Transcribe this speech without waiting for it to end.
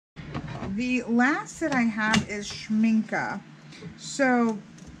The last that I have is Schmincke. So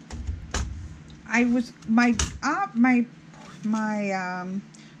I was my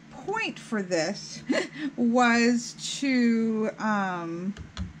point for this was to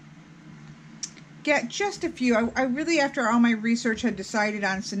get just a few. I really, after all my research, had decided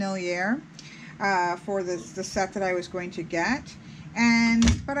on Sennelier for the set that I was going to get,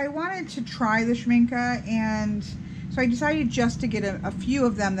 but I wanted to try the Schmincke, and so I decided just to get a few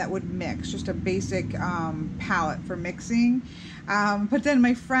of them that would mix, just a basic palette for mixing. But then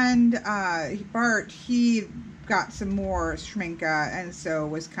my friend Bart, he got some more Schmincke, and so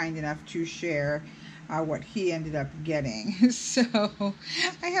was kind enough to share what he ended up getting. So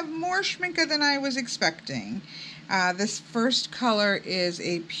I have more Schmincke than I was expecting. This first color is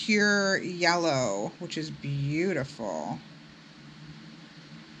a pure yellow, which is beautiful.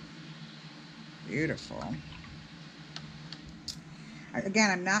 Beautiful.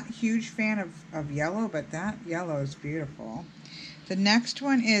 Again, I'm not a huge fan of yellow, but that yellow is beautiful. The next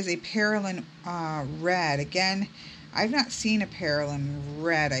one is a Parylene red. Again, I've not seen a Parylene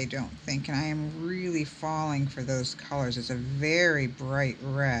red, I don't think, and I am really falling for those colors. It's a very bright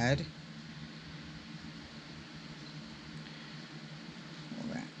red.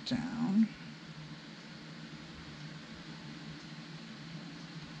 Pull that down.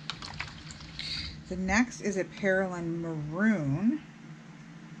 The next is a Parylene maroon.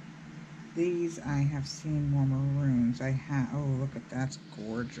 These I have seen more maroons. Oh, look at that, that's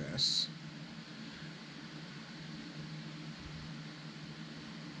gorgeous.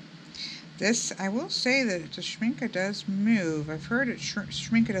 This, I will say that the Schmincke does move. I've heard it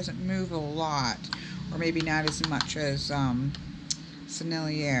Schmincke doesn't move a lot, or maybe not as much as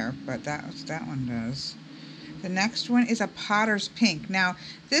Sennelier, but that one does. The next one is a Potter's Pink. Now,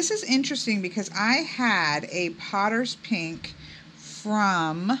 this is interesting because I had a Potter's Pink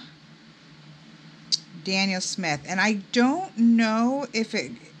from Daniel Smith, and I don't know if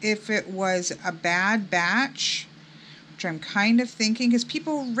it was a bad batch, which I'm kind of thinking, because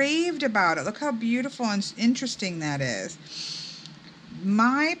people raved about it. Look how beautiful and interesting that is.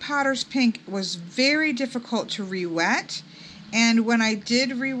 My Potter's Pink was very difficult to re-wet, and when I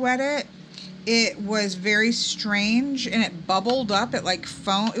did re-wet it, it was very strange, and it bubbled up. It like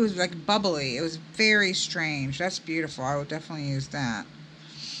foam. It was like bubbly. It was very strange. That's beautiful. I would definitely use that.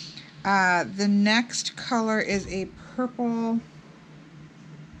 The next color is a purple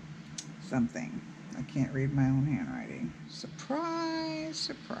something. I can't read my own handwriting. Surprise,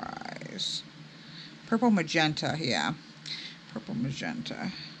 surprise. Purple magenta, yeah. Purple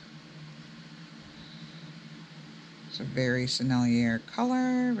magenta. It's a very Sennelier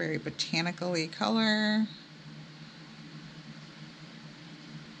color, very botanically color.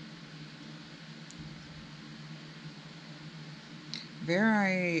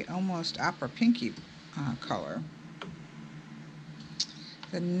 Very almost opera pinky color.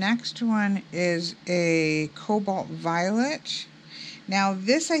 The next one is a cobalt violet. Now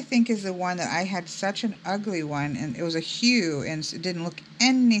this, I think, is the one that I had such an ugly one, and it was a hue, and it didn't look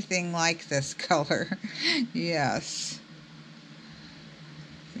anything like this color. Yes.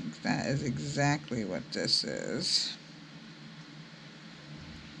 I think that is exactly what this is.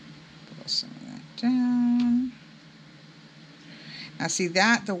 Pull some of that down. Now see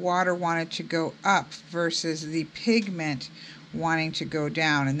that the water wanted to go up versus the pigment wanting to go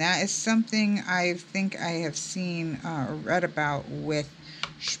down, and that is something I think I have seen or read about with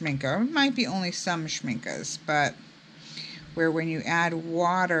Schmincke. It might be only some Schmincke's, but where when you add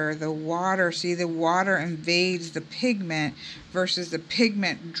water, the water invades the pigment versus the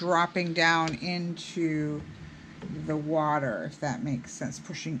pigment dropping down into the water, if that makes sense,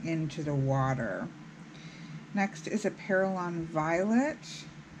 pushing into the water. Next is a Parylene violet.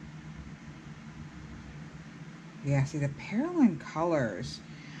 Yeah, see, the Parylene colors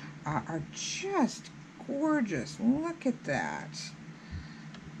are just gorgeous. Look at that.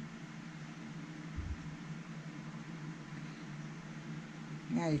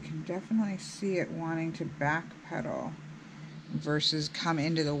 Yeah, you can definitely see it wanting to backpedal versus come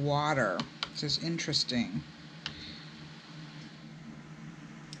into the water. It's just interesting.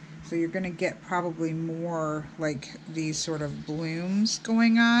 So you're going to get probably more like these sort of blooms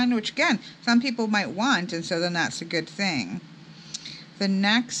going on, which again, some people might want, and so then that's a good thing. The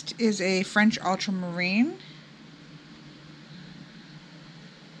next is a French ultramarine.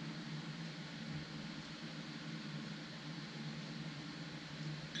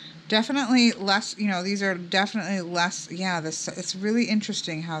 Definitely less, you know, these are definitely less, yeah, it's really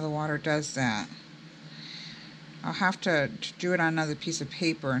interesting how the water does that. I'll have to do it on another piece of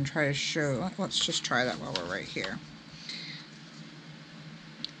paper and try to show. Let's just try that while we're right here.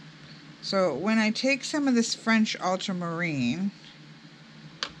 So when I take some of this French ultramarine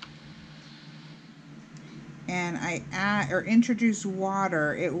and I add or introduce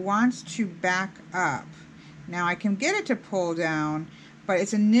water, it wants to back up. Now I can get it to pull down, but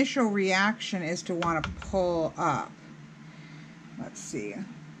its initial reaction is to want to pull up. Let's see.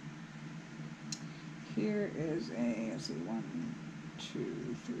 Here is a, let's see, 1,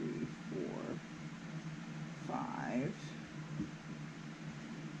 2, 3, 4, 5.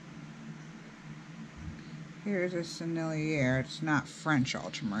 Here's a Sennelier. It's not French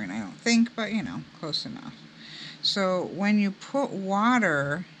ultramarine, I don't think, but you know, close enough. So when you put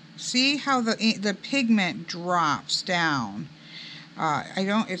water, see how the pigment drops down.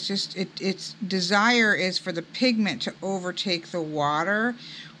 Its desire is for the pigment to overtake the water,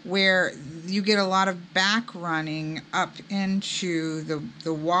 where you get a lot of back running up into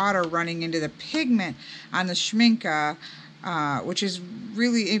the water running into the pigment on the Schmincke, which is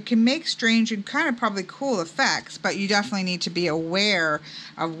really, it can make strange and kind of probably cool effects, but you definitely need to be aware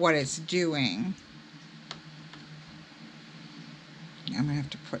of what it's doing. I'm going to have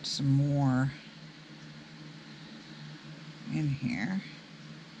to put some more in here.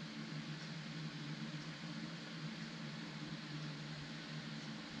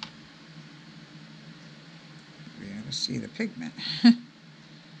 Be able to see the pigment.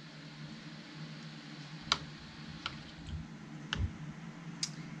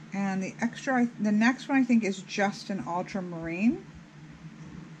 And the next one I think is just an ultramarine.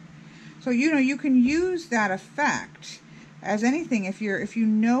 So you know, you can use that effect as anything. If you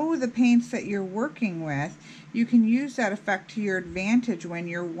know the paints that you're working with, you can use that effect to your advantage when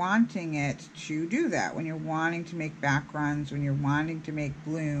you're wanting it to do that. When you're wanting to make backgrounds, when you're wanting to make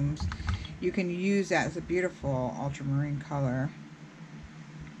blooms, you can use that as a beautiful ultramarine color.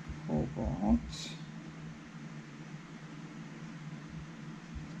 Cobalt.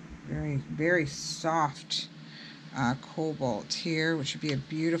 Very, very soft cobalt here, which would be a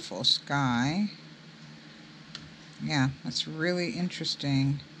beautiful sky. Yeah, that's really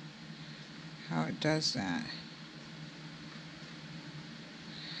interesting how it does that.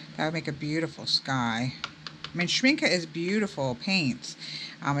 That would make a beautiful sky. I mean, Schmincke is beautiful paints.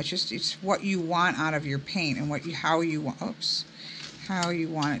 It's what you want out of your paint and how you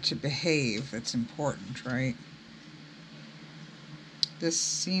want it to behave that's important, right? This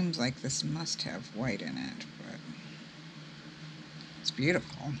seems like this must have white in it, but it's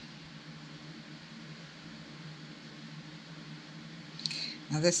beautiful.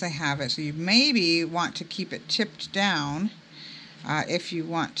 Now this I have it, so you maybe want to keep it tipped down if you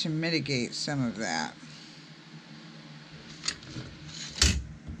want to mitigate some of that.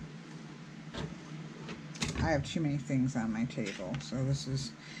 I have too many things on my table, so this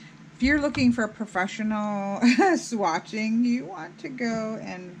is, if you're looking for professional swatching, you want to go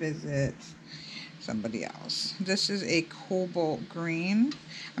and visit somebody else. This is a cobalt green.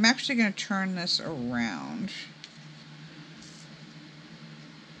 I'm actually going to turn this around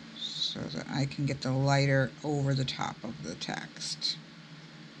so that I can get the lighter over the top of the text.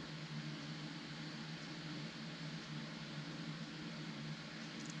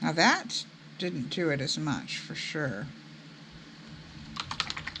 Now that didn't do it as much, for sure.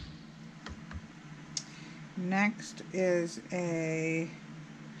 Next is I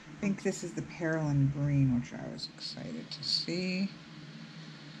think this is the Perylene green, which I was excited to see.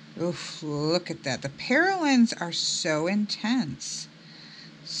 Oof, look at that. The Perylenes are so intense.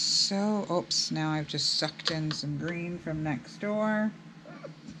 So, oops, now I've just sucked in some green from next door.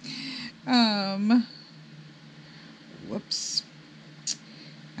 Whoops.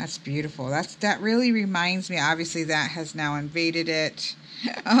 That's beautiful. That really reminds me, obviously that has now invaded it.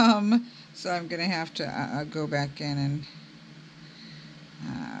 So I'm going to have to go back in and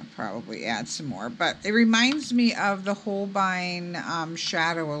probably add some more. But it reminds me of the Holbein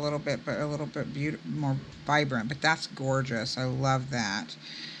shadow a little bit, but a little bit more vibrant. But that's gorgeous. I love that.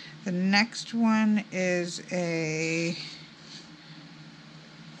 The next one is a...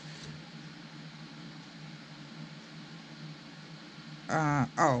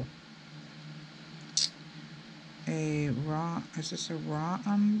 a raw, is this a raw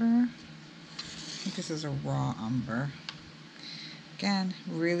umber? I think this is a raw umber. Again,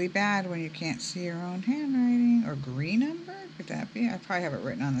 really bad when you can't see your own handwriting. Or green umber, could that be? I probably have it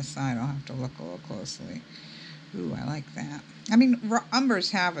written on the side, I'll have to look a little closely. Ooh, I like that. I mean,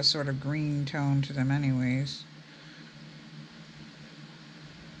 umbers have a sort of green tone to them anyways.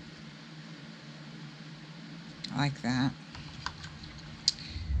 I like that.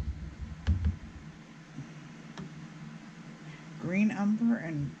 Green umber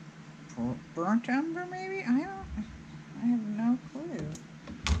and burnt umber, maybe? I have no clue.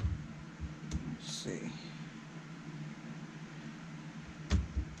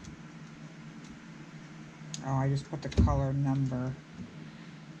 Oh, I just put the color number.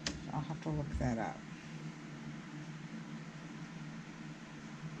 I'll have to look that up.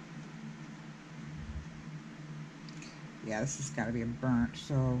 Yeah, this has got to be a burnt,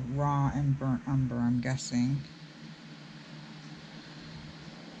 so raw and burnt umber, I'm guessing.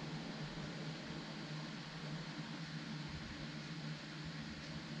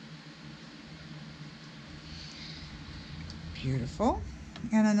 Beautiful.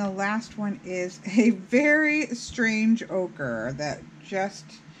 And then the last one is a very strange ochre that just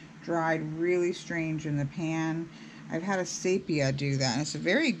dried really strange in the pan. I've had a sepia do that, and it's a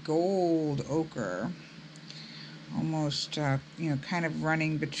very gold ochre. Almost, you know, kind of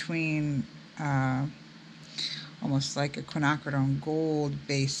running between almost like a quinacridone gold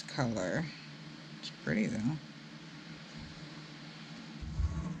base color. It's pretty though.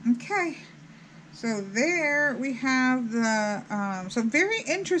 Okay, so there we have the, so very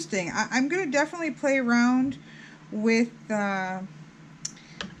interesting. I'm going to definitely play around with the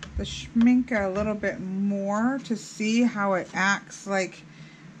Schmincke a little bit more to see how it acts like,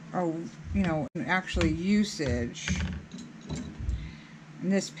 you know, actually usage.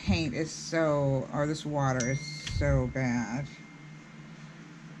 And this paint is so, or this water is so bad.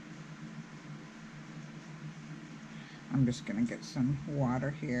 I'm just gonna get some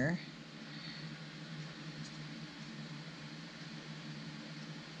water here.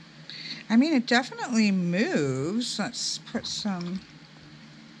 I mean, it definitely moves. Let's put some.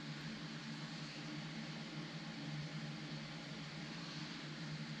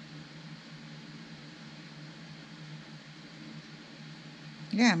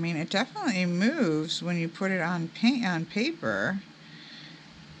 Yeah, I mean, it definitely moves when you put it on paper.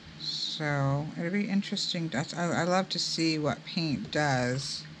 So it'll be interesting. I love to see what paint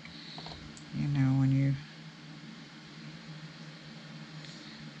does. You know, when you.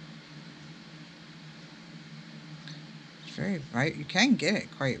 It's very you can get it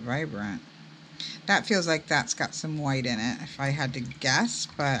quite vibrant. That feels like that's got some white in it, if I had to guess,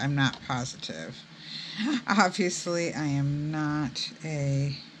 but I'm not positive. Obviously, I am not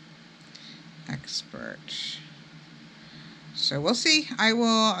a expert. So we'll see. I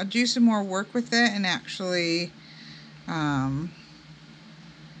will do some more work with it and actually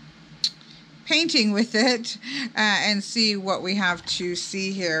painting with it and see what we have to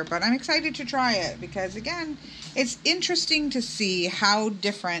see here. But I'm excited to try it because, again, it's interesting to see how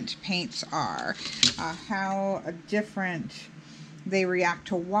different paints are, how different they react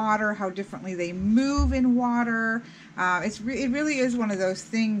to water, how differently they move in water. It really is one of those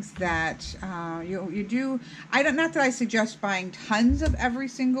things that you do. Not that I suggest buying tons of every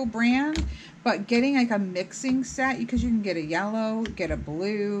single brand, but getting like a mixing set, because you can get a yellow, get a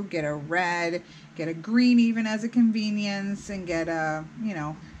blue, get a red, get a green even as a convenience, and get a, you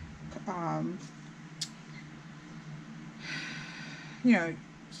know,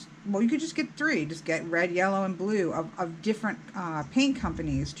 well, you could just get 3. Just get red, yellow, and blue of different paint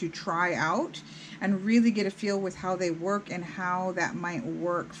companies to try out and really get a feel with how they work and how that might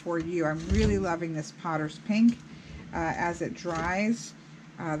work for you. I'm really loving this Potter's Pink as it dries.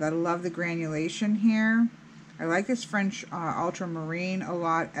 I love the granulation here. I like this French ultramarine a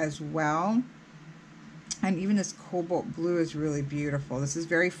lot as well. And even this cobalt blue is really beautiful. This is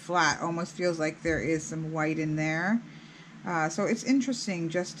very flat. Almost feels like there is some white in there. So it's interesting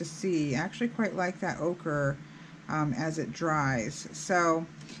just to see. I actually quite like that ochre as it dries. So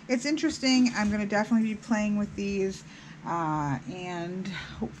it's interesting. I'm going to definitely be playing with these and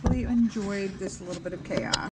hopefully you enjoyed this little bit of chaos.